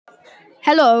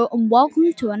Hello and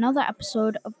welcome to another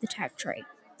episode of The Tech Tree.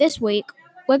 This week,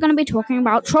 we're going to be talking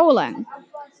about trolling.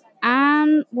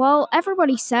 And, well,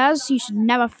 everybody says you should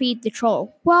never feed the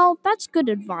troll. Well, that's good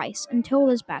advice until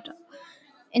there's better.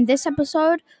 In this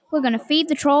episode, we're going to feed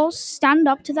the trolls, stand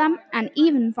up to them, and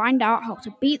even find out how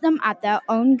to beat them at their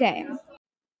own game.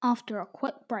 After a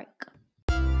quick break.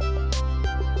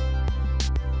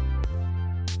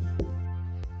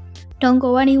 Don't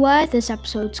go anywhere, this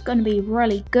episode's going to be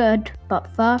really good, but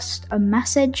first, a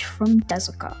message from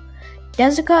Desica.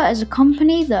 Desica is a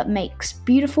company that makes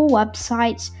beautiful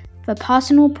websites for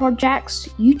personal projects,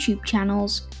 YouTube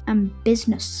channels, and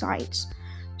business sites.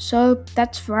 So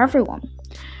that's for everyone.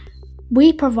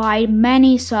 We provide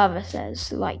many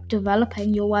services like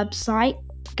developing your website,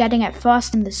 getting it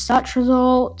first in the search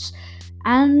results,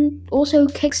 and also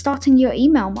kickstarting your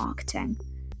email marketing.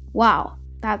 Wow,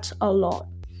 that's a lot.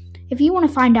 If you want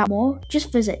to find out more,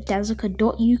 just visit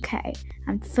desica.uk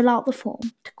and fill out the form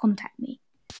to contact me.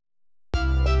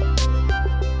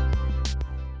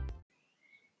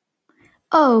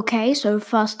 Okay, so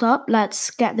first up,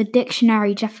 let's get the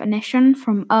dictionary definition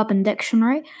from Urban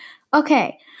Dictionary.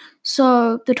 Okay,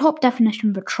 so the top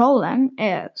definition for trolling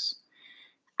is,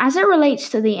 as it relates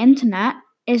to the internet,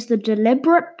 is the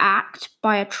deliberate act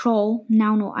by a troll,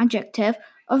 noun or adjective,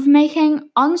 of making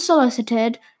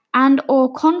unsolicited and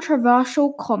or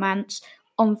controversial comments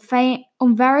on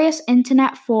various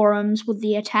internet forums with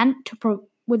the intent to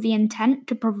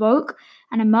provoke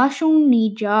an emotional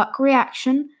knee-jerk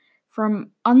reaction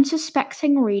from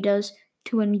unsuspecting readers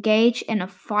to engage in a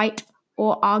fight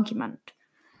or argument.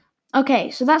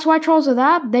 Okay, so that's why trolls are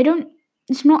there.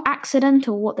 It's not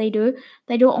accidental what they do.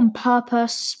 They do it on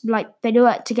purpose, like they do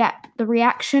it to get the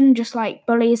reaction, just like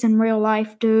bullies in real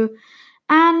life do.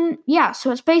 And yeah,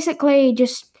 so it's basically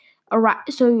just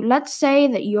so let's say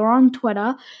that you're on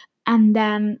Twitter and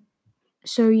then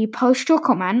so you post your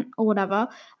comment or whatever,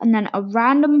 and then a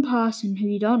random person who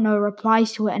you don't know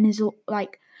replies to it and is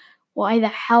like, why the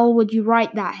hell would you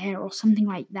write that here? Or something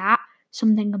like that.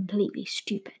 Something completely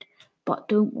stupid. But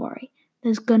don't worry,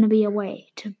 there's going to be a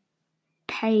way to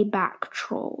pay back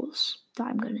trolls that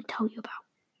I'm going to tell you about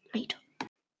later.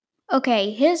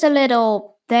 Okay, here's a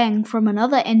little thing from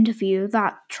another interview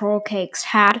that Troll Cakes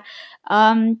had.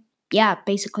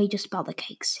 Basically just about the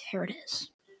cakes. Here it is.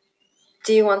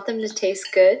 Do you want them to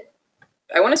taste good?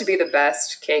 I want it to be the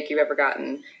best cake you've ever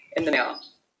gotten in the mail.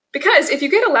 Because if you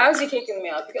get a lousy cake in the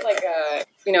mail, if you get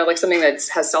like something that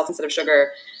has salt instead of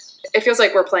sugar, it feels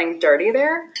like we're playing dirty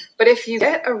there. But if you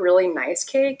get a really nice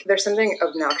cake, there's something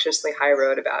obnoxiously high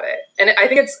road about it. And I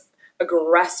think it's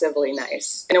aggressively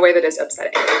nice in a way that is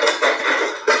upsetting.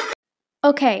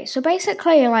 Okay, so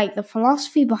basically, like, the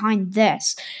philosophy behind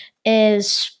this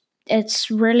is it's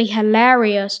really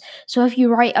hilarious. So if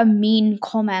you write a mean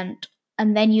comment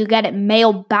and then you get it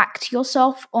mailed back to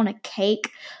yourself on a cake,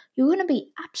 you're going to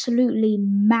be absolutely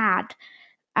mad.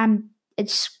 And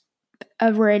it's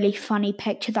a really funny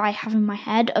picture that I have in my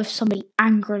head of somebody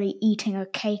angrily eating a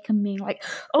cake and being like,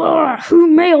 "Ugh, who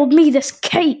mailed me this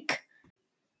cake?"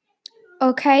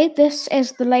 Okay, this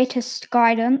is the latest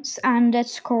guidance, and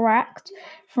it's correct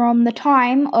from the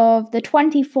time of the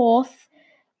 24th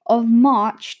of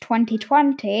March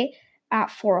 2020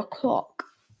 at 4 o'clock.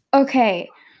 Okay,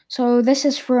 so this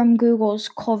is from Google's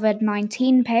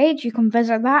COVID-19 page. You can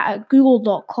visit that at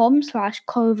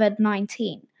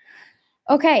google.com/COVID-19.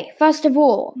 Okay, first of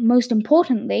all, most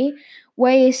importantly,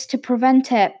 ways to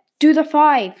prevent it. Do the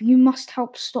 5. You must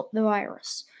help stop the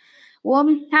virus.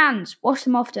 1. Hands, wash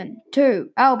them often.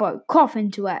 2. Elbow, cough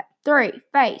into it. 3.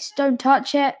 Face, don't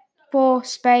touch it. 4.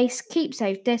 Space, keep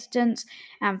safe distance.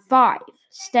 And 5.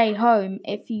 Stay home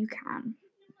if you can.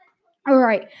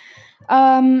 Alright,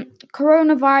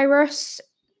 coronavirus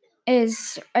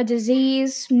is a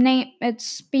disease.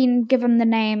 It's been given the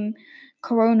name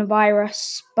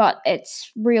coronavirus, but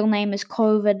its real name is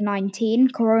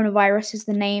COVID-19. Coronavirus is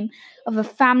the name of a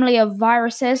family of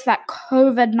viruses that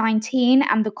COVID-19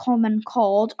 and the common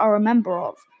cold are a member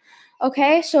of.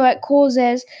 Okay, so it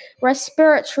causes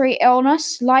respiratory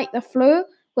illness like the flu,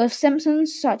 with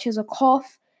symptoms such as a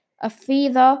cough, a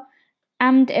fever,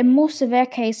 and in more severe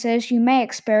cases, you may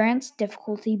experience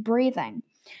difficulty breathing.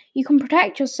 You can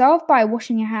protect yourself by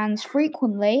washing your hands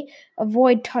frequently,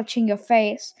 avoid touching your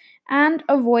face, and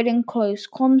avoiding close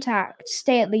contact.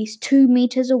 Stay at least 2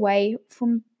 meters away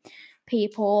from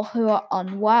people who are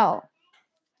unwell.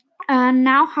 And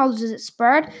now, how does it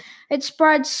spread? It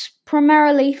spreads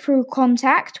primarily through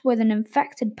contact with an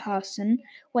infected person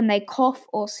when they cough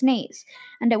or sneeze.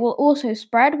 And it will also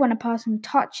spread when a person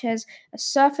touches a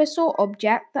surface or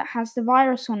object that has the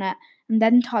virus on it and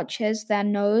then touches their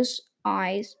nose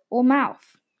eyes, or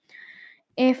mouth.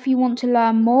 If you want to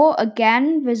learn more,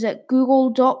 again, visit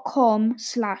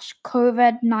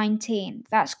google.com/COVID-19.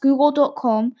 That's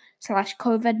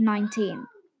google.com/COVID-19.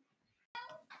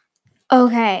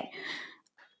 Okay,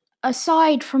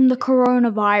 aside from the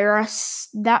coronavirus,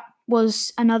 that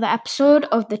was another episode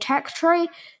of the Tech Tree.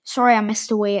 Sorry I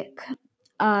missed a week.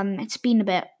 It's been a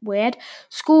bit weird.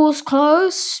 School's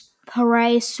closed.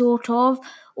 Hooray, sort of.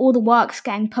 All the work's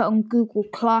getting put on Google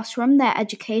Classroom, their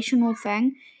educational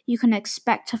thing. You can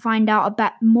expect to find out a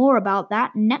bit more about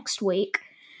that next week.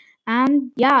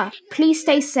 And yeah, please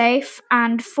stay safe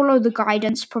and follow the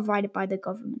guidance provided by the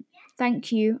government.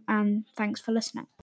 Thank you, and thanks for listening.